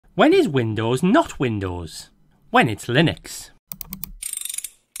When is Windows not Windows? When it's Linux.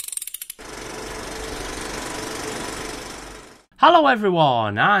 Hello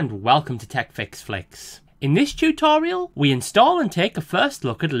everyone and welcome to TechFixFlix. In this tutorial, we install and take a first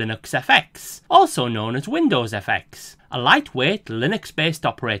look at LinuxFX, also known as WindowsFX, a lightweight Linux-based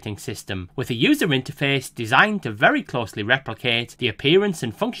operating system with a user interface designed to very closely replicate the appearance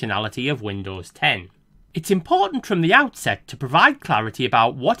and functionality of Windows 10. It's important from the outset to provide clarity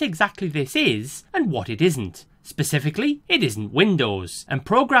about what exactly this is and what it isn't. Specifically, it isn't Windows, and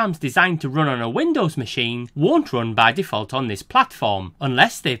programs designed to run on a Windows machine won't run by default on this platform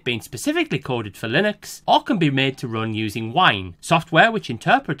unless they've been specifically coded for Linux or can be made to run using Wine, software which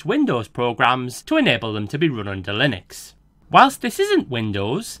interprets Windows programs to enable them to be run under Linux. Whilst this isn't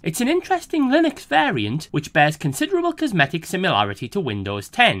Windows, it's an interesting Linux variant which bears considerable cosmetic similarity to Windows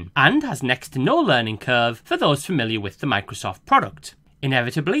 10 and has next to no learning curve for those familiar with the Microsoft product.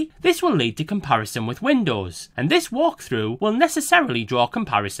 Inevitably, this will lead to comparison with Windows, and this walkthrough will necessarily draw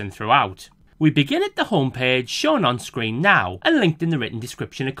comparison throughout. We begin at the homepage shown on screen now and linked in the written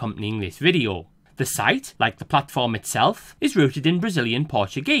description accompanying this video. The site, like the platform itself, is rooted in Brazilian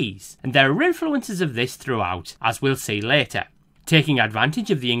Portuguese, and there are influences of this throughout, as we'll see later. Taking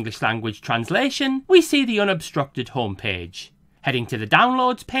advantage of the English language translation, we see the unobstructed homepage. Heading to the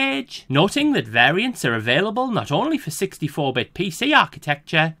downloads page, noting that variants are available not only for 64-bit PC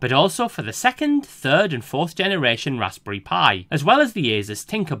architecture, but also for the 2nd, 3rd and 4th generation Raspberry Pi, as well as the Asus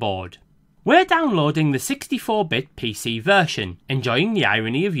Tinkerboard. We're downloading the 64-bit PC version, enjoying the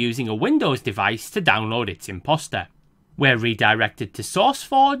irony of using a Windows device to download its imposter. We're redirected to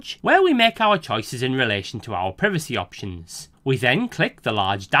Sourceforge, where we make our choices in relation to our privacy options. We then click the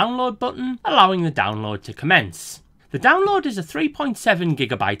large download button, allowing the download to commence. The download is a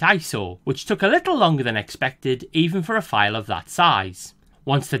 3.7GB ISO, which took a little longer than expected even for a file of that size.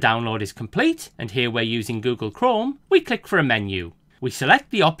 Once the download is complete, and here we're using Google Chrome, we click for a menu. We select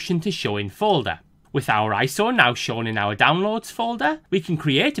the option to show in folder. With our ISO now shown in our downloads folder, we can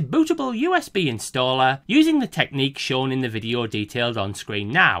create a bootable USB installer using the technique shown in the video detailed on screen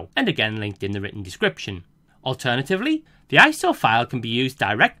now, and again linked in the written description. Alternatively, the ISO file can be used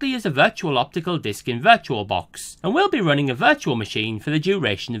directly as a virtual optical disk in VirtualBox, and we'll be running a virtual machine for the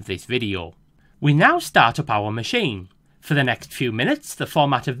duration of this video. We now start up our machine. For the next few minutes, the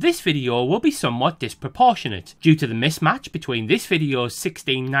format of this video will be somewhat disproportionate due to the mismatch between this video's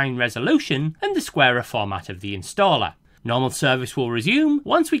 16:9 resolution and the squarer format of the installer. Normal service will resume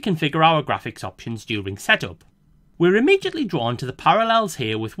once we configure our graphics options during setup. We're immediately drawn to the parallels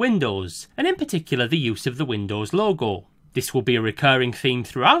here with Windows, and in particular the use of the Windows logo. This will be a recurring theme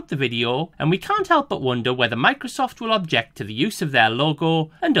throughout the video, and we can't help but wonder whether Microsoft will object to the use of their logo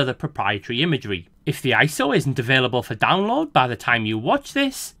and other proprietary imagery. If the ISO isn't available for download by the time you watch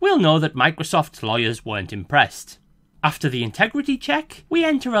this, we'll know that Microsoft's lawyers weren't impressed. After the integrity check, we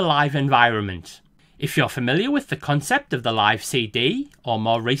enter a live environment. If you're familiar with the concept of the live CD, or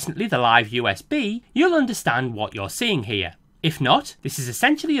more recently the live USB, you'll understand what you're seeing here. If not, this is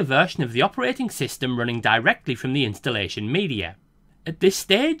essentially a version of the operating system running directly from the installation media. At this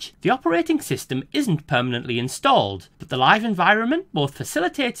stage, the operating system isn't permanently installed, but the live environment both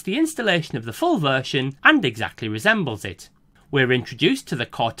facilitates the installation of the full version and exactly resembles it. We're introduced to the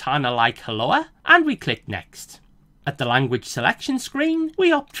Cortana-like Helloa, and we click Next. At the language selection screen,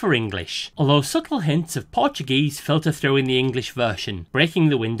 we opt for English, although subtle hints of Portuguese filter through in the English version, breaking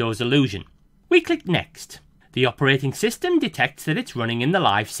the Windows illusion. We click Next. The operating system detects that it's running in the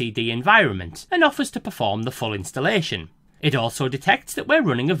live CD environment and offers to perform the full installation. It also detects that we're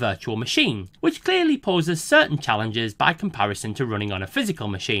running a virtual machine, which clearly poses certain challenges by comparison to running on a physical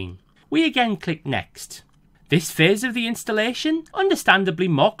machine. We again click Next. This phase of the installation understandably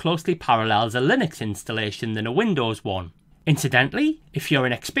more closely parallels a Linux installation than a Windows one. Incidentally, if you're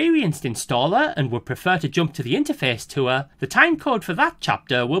an experienced installer and would prefer to jump to the interface tour, the timecode for that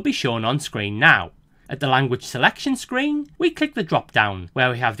chapter will be shown on screen now. At the language selection screen, we click the drop-down, where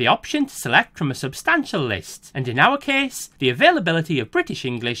we have the option to select from a substantial list, and in our case, the availability of British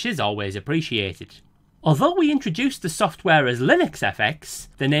English is always appreciated. Although we introduced the software as LinuxFX,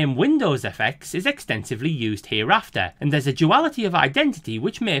 the name WindowsFX is extensively used hereafter, and there's a duality of identity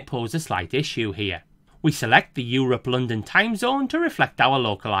which may pose a slight issue here. We select the Europe-London time zone to reflect our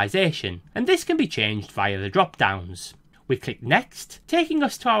localization, and this can be changed via the drop-downs. We click Next, taking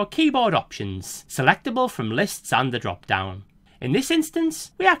us to our keyboard options, selectable from lists and the drop-down. In this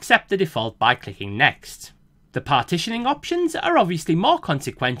instance, we accept the default by clicking Next. The partitioning options are obviously more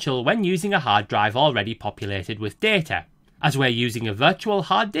consequential when using a hard drive already populated with data. As we're using a virtual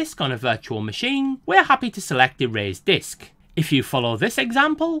hard disk on a virtual machine, we're happy to select Erase Disk. If you follow this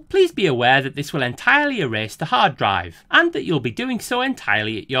example, please be aware that this will entirely erase the hard drive, and that you'll be doing so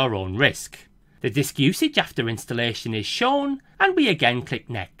entirely at your own risk. The disk usage after installation is shown, and we again click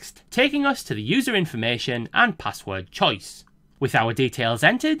Next, taking us to the user information and password choice. With our details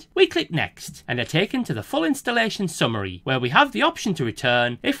entered, we click Next and are taken to the full installation summary, where we have the option to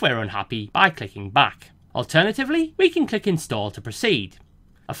return if we're unhappy by clicking back. Alternatively, we can click Install to proceed.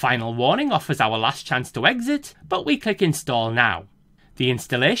 A final warning offers our last chance to exit, but we click Install now. The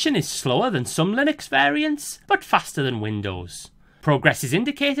installation is slower than some Linux variants, but faster than Windows. Progress is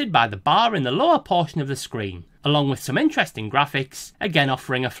indicated by the bar in the lower portion of the screen, along with some interesting graphics, again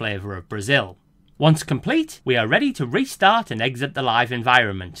offering a flavour of Brazil. Once complete, we are ready to restart and exit the live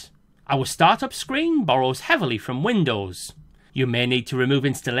environment. Our startup screen borrows heavily from Windows. You may need to remove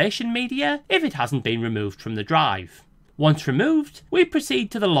installation media if it hasn't been removed from the drive. Once removed, we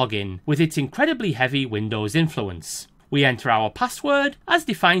proceed to the login with its incredibly heavy Windows influence. We enter our password as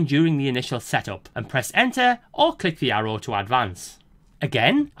defined during the initial setup and press enter or click the arrow to advance.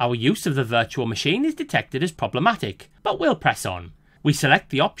 Again, our use of the virtual machine is detected as problematic, but we'll press on. We select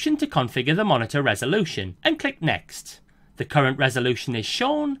the option to configure the monitor resolution and click next. The current resolution is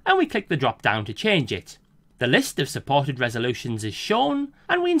shown and we click the drop down to change it. The list of supported resolutions is shown,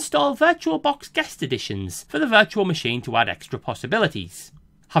 and we install VirtualBox guest editions for the virtual machine to add extra possibilities.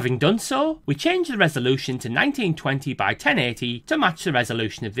 Having done so, we change the resolution to 1920 by 1080 to match the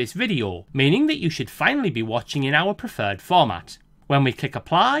resolution of this video, meaning that you should finally be watching in our preferred format. When we click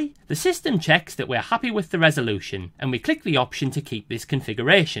Apply, the system checks that we're happy with the resolution, and we click the option to keep this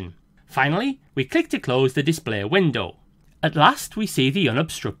configuration. Finally, we click to close the display window. At last, we see the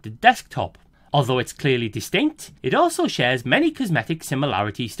unobstructed desktop. Although it's clearly distinct, it also shares many cosmetic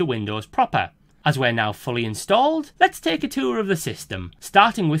similarities to Windows proper. As we're now fully installed, let's take a tour of the system,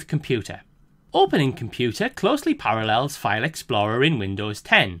 starting with Computer. Opening Computer closely parallels File Explorer in Windows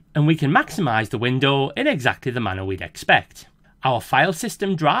 10, and we can maximise the window in exactly the manner we'd expect. Our file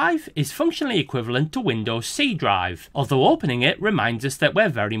system drive is functionally equivalent to Windows C drive, although opening it reminds us that we're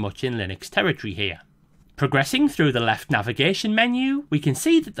very much in Linux territory here. Progressing through the left navigation menu, we can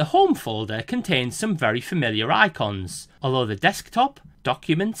see that the Home folder contains some very familiar icons, although the Desktop,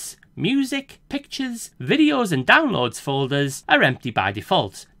 Documents, Music, Pictures, Videos and Downloads folders are empty by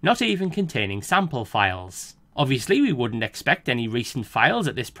default, not even containing sample files. Obviously, we wouldn't expect any recent files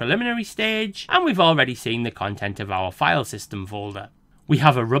at this preliminary stage, and we've already seen the content of our file system folder. We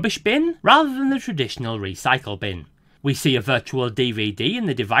have a rubbish bin rather than the traditional recycle bin. We see a virtual DVD in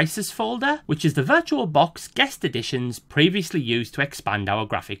the Devices folder, which is the VirtualBox guest editions previously used to expand our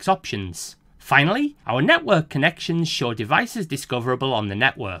graphics options. Finally, our network connections show devices discoverable on the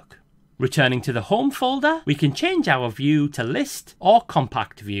network. Returning to the Home folder, we can change our view to List or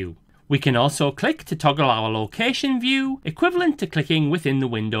Compact View. We can also click to toggle our location view, equivalent to clicking within the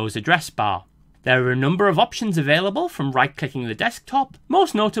Windows address bar. There are a number of options available from right-clicking the desktop,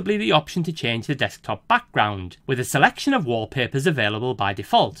 most notably the option to change the desktop background, with a selection of wallpapers available by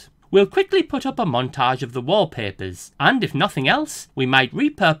default. We'll quickly put up a montage of the wallpapers, and if nothing else, we might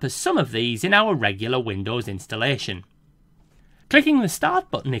repurpose some of these in our regular Windows installation. Clicking the Start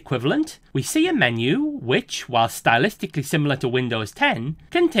button equivalent, we see a menu which, while stylistically similar to Windows 10,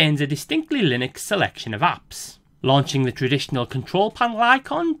 contains a distinctly Linux selection of apps. Launching the traditional control panel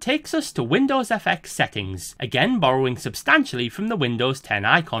icon takes us to WindowsFX settings, again borrowing substantially from the Windows 10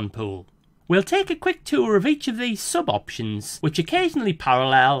 icon pool. We'll take a quick tour of each of these sub-options, which occasionally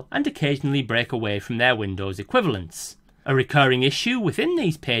parallel and occasionally break away from their Windows equivalents. A recurring issue within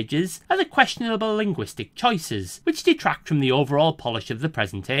these pages are the questionable linguistic choices, which detract from the overall polish of the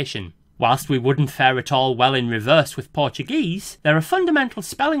presentation. Whilst we wouldn't fare at all well in reverse with Portuguese, there are fundamental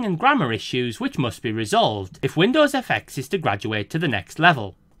spelling and grammar issues which must be resolved if WindowsFX is to graduate to the next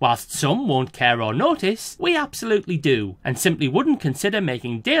level. Whilst some won't care or notice, we absolutely do, and simply wouldn't consider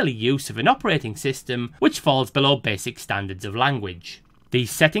making daily use of an operating system which falls below basic standards of language.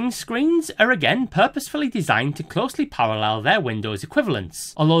 These settings screens are again purposefully designed to closely parallel their Windows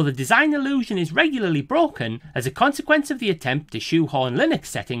equivalents, although the design illusion is regularly broken as a consequence of the attempt to shoehorn Linux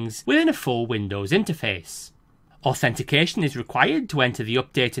settings within a full Windows interface. Authentication is required to enter the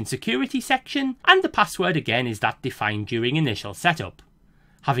Update and Security section, and the password again is that defined during initial setup.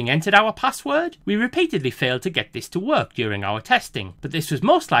 Having entered our password, we repeatedly failed to get this to work during our testing, but this was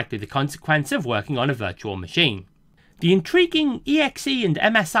most likely the consequence of working on a virtual machine. The intriguing EXE and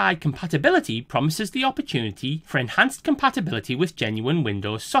MSI compatibility promises the opportunity for enhanced compatibility with genuine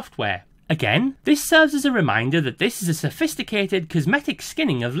Windows software. Again, this serves as a reminder that this is a sophisticated cosmetic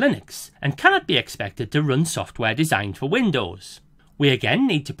skinning of Linux and cannot be expected to run software designed for Windows. We again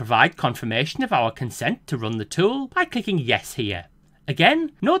need to provide confirmation of our consent to run the tool by clicking Yes here.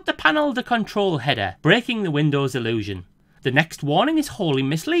 Again, note the panel de control header, breaking the Windows illusion. The next warning is wholly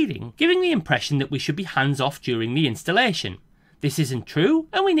misleading, giving the impression that we should be hands-off during the installation. This isn't true,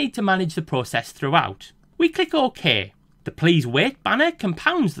 and we need to manage the process throughout. We click OK. The Please Wait banner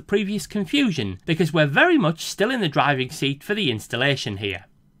compounds the previous confusion, because we're very much still in the driving seat for the installation here.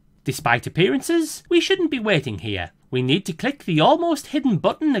 Despite appearances, we shouldn't be waiting here. We need to click the almost hidden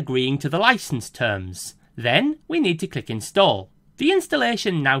button agreeing to the license terms. Then, we need to click Install. The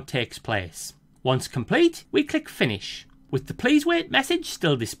installation now takes place. Once complete, we click Finish. With the Please Wait message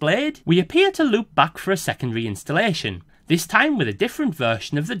still displayed, we appear to loop back for a secondary installation, this time with a different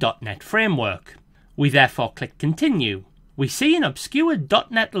version of the .NET framework. We therefore click Continue. We see an obscured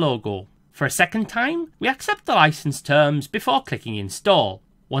 .NET logo. For a second time, we accept the license terms before clicking Install.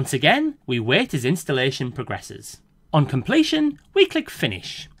 Once again, we wait as installation progresses. On completion, we click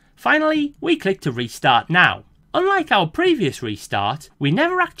Finish. Finally, we click to Restart Now. Unlike our previous restart, we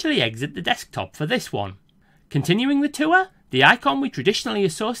never actually exit the desktop for this one. Continuing the tour, the icon we traditionally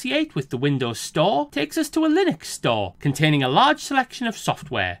associate with the Windows Store takes us to a Linux store containing a large selection of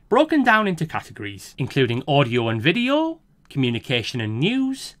software broken down into categories, including audio and video, communication and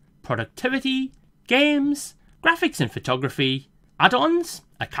news, productivity, games, graphics and photography, add-ons,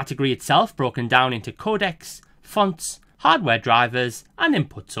 a category itself broken down into codecs, fonts, hardware drivers, and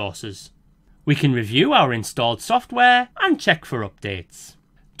input sources. We can review our installed software and check for updates.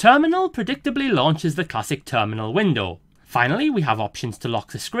 Terminal predictably launches the classic terminal window. Finally, we have options to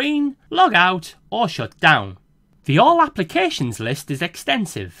lock the screen, log out, or shut down. The All Applications list is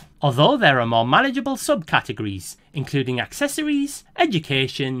extensive, although there are more manageable subcategories, including accessories,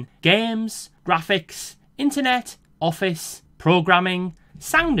 education, games, graphics, internet, office, programming,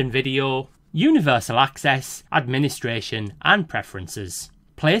 sound and video, universal access, administration, and preferences.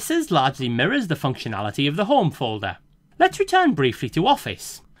 Places largely mirrors the functionality of the Home folder. Let's return briefly to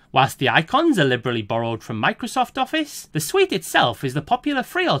Office. Whilst the icons are liberally borrowed from Microsoft Office, the suite itself is the popular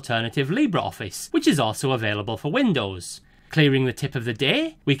free alternative LibreOffice, which is also available for Windows. Clearing the tip of the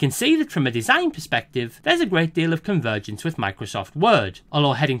day, we can see that from a design perspective, there's a great deal of convergence with Microsoft Word.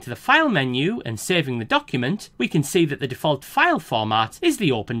 Although heading to the File menu and saving the document, we can see that the default file format is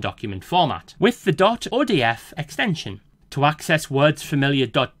the Open Document format, with the .odf extension. To access Word's familiar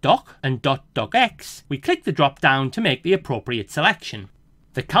 .doc and .docx, we click the drop-down to make the appropriate selection.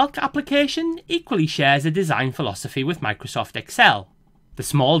 The Calc application equally shares a design philosophy with Microsoft Excel. The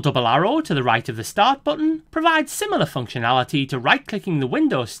small double arrow to the right of the Start button provides similar functionality to right-clicking the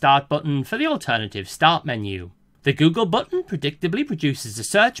Windows Start button for the alternative Start menu. The Google button predictably produces a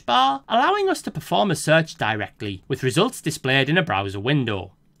search bar, allowing us to perform a search directly, with results displayed in a browser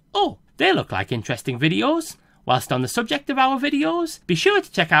window. Oh, they look like interesting videos. Whilst on the subject of our videos, be sure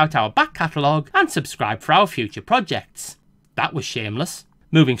to check out our back catalogue and subscribe for our future projects. That was shameless.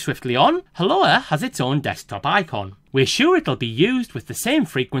 Moving swiftly on, Helloa has its own desktop icon. We're sure it'll be used with the same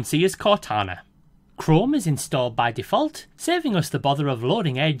frequency as Cortana. Chrome is installed by default, saving us the bother of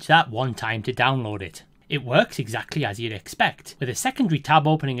loading Edge that one time to download it. It works exactly as you'd expect, with a secondary tab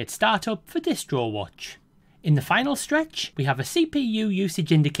opening at startup for distro watch. In the final stretch, we have a C.P.U.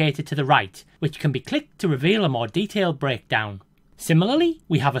 usage indicator to the right, which can be clicked to reveal a more detailed breakdown. Similarly,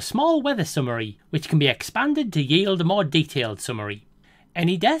 we have a small weather summary, which can be expanded to yield a more detailed summary.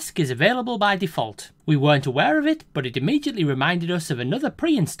 AnyDesk is available by default. We weren't aware of it, but it immediately reminded us of another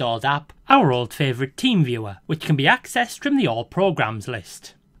pre-installed app, our old favourite TeamViewer, which can be accessed from the All Programs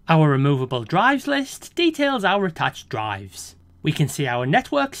list. Our removable drives list details our attached drives. We can see our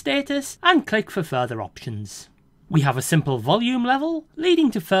network status and click for further options. We have a simple volume level, leading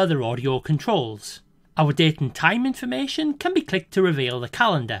to further audio controls. Our date and time information can be clicked to reveal the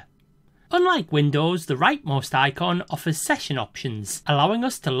calendar. Unlike Windows, the rightmost icon offers session options, allowing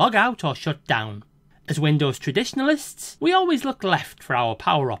us to log out or shut down. As Windows traditionalists, we always look left for our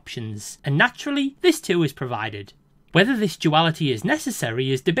power options, and naturally, this too is provided. Whether this duality is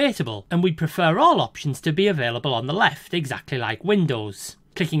necessary is debatable, and we'd prefer all options to be available on the left, exactly like Windows.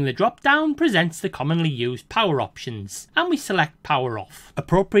 Clicking the drop-down presents the commonly used power options, and we select Power Off,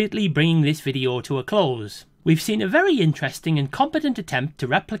 appropriately bringing this video to a close. We've seen a very interesting and competent attempt to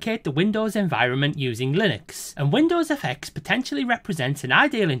replicate the Windows environment using Linux, and WindowsFX potentially represents an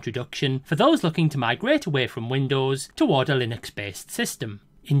ideal introduction for those looking to migrate away from Windows toward a Linux-based system.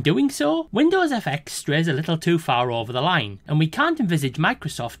 In doing so, WindowsFX strays a little too far over the line, and we can't envisage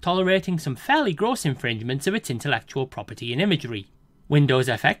Microsoft tolerating some fairly gross infringements of its intellectual property and imagery.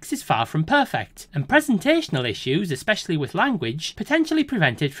 WindowsFX is far from perfect, and presentational issues, especially with language, potentially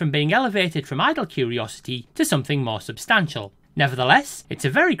prevent it from being elevated from idle curiosity to something more substantial. Nevertheless, it's a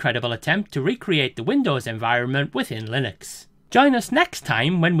very credible attempt to recreate the Windows environment within Linux. Join us next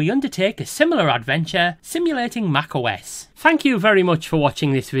time when we undertake a similar adventure simulating macOS. Thank you very much for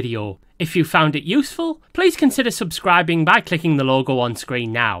watching this video. If you found it useful, please consider subscribing by clicking the logo on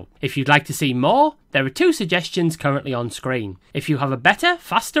screen now. If you'd like to see more, there are 2 suggestions currently on screen. If you have a better,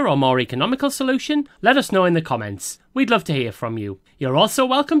 faster or more economical solution, let us know in the comments. We'd love to hear from you. You're also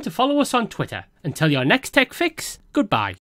welcome to follow us on Twitter. Until your next tech fix, goodbye.